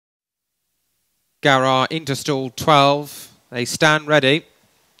Garrar into stall 12. They stand ready.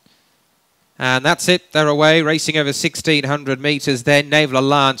 And that's it, they're away, racing over 1,600 metres. Then Naval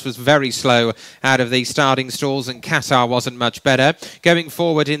Alliance was very slow out of the starting stalls, and Qatar wasn't much better. Going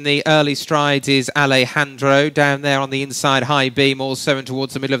forward in the early strides is Alejandro. Down there on the inside, High Beam. Also, and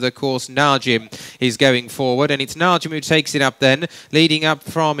towards the middle of the course, Najim is going forward. And it's Najim who takes it up then, leading up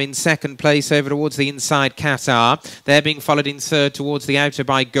from in second place over towards the inside, Qatar. They're being followed in third towards the outer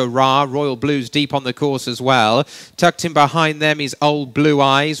by Garrar. Royal Blues deep on the course as well. Tucked in behind them is Old Blue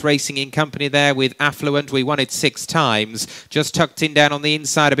Eyes, racing in company there with Affluent. We won it 6 times. Just tucked in down on the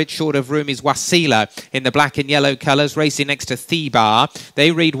inside, a bit short of room, is Wasila in the black and yellow colours, racing next to Thebar.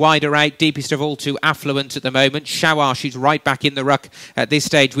 They read wider out, deepest of all to Affluent at the moment. Shawash is right back in the ruck at this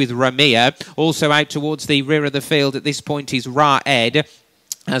stage with Ramia. Also out towards the rear of the field at this point is Ra Ed.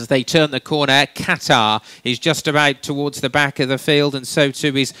 As they turn the corner, Qatar is just about towards the back of the field, and so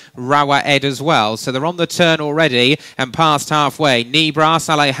too is Rawa Ed as well. So they're on the turn already and past halfway. Nibras,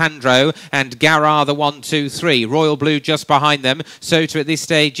 Alejandro and Garrar the 1, 2, 3. Royal Blue just behind them. So too at this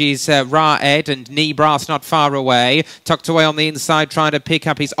stage is Ra Ed, and Nibras not far away. Tucked away on the inside, trying to pick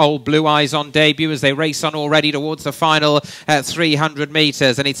up his Old Blue Eyes on debut as they race on already towards the final 300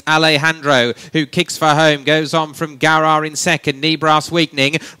 metres. And it's Alejandro who kicks for home, goes on from Garrar in second. Nibras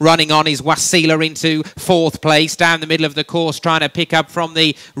weakening. Running on is Wasila into 4th place. Down the middle of the course, trying to pick up from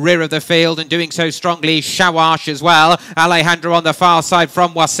the rear of the field, and doing so strongly is Shawash as well. Alejandro on the far side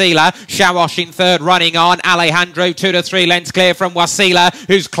from Wasila. Shawash in 3rd, running on. Alejandro 2 to 3 lengths clear from Wasila,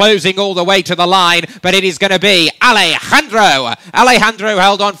 who's closing all the way to the line, but it is going to be Alejandro. Alejandro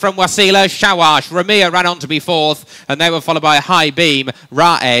held on from Wasila. Shawash, Ramia ran on to be 4th, and they were followed by High Beam,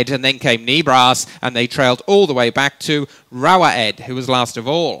 Raed, and then came Nibras, and they trailed all the way back to Rawaed, who was last of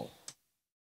all.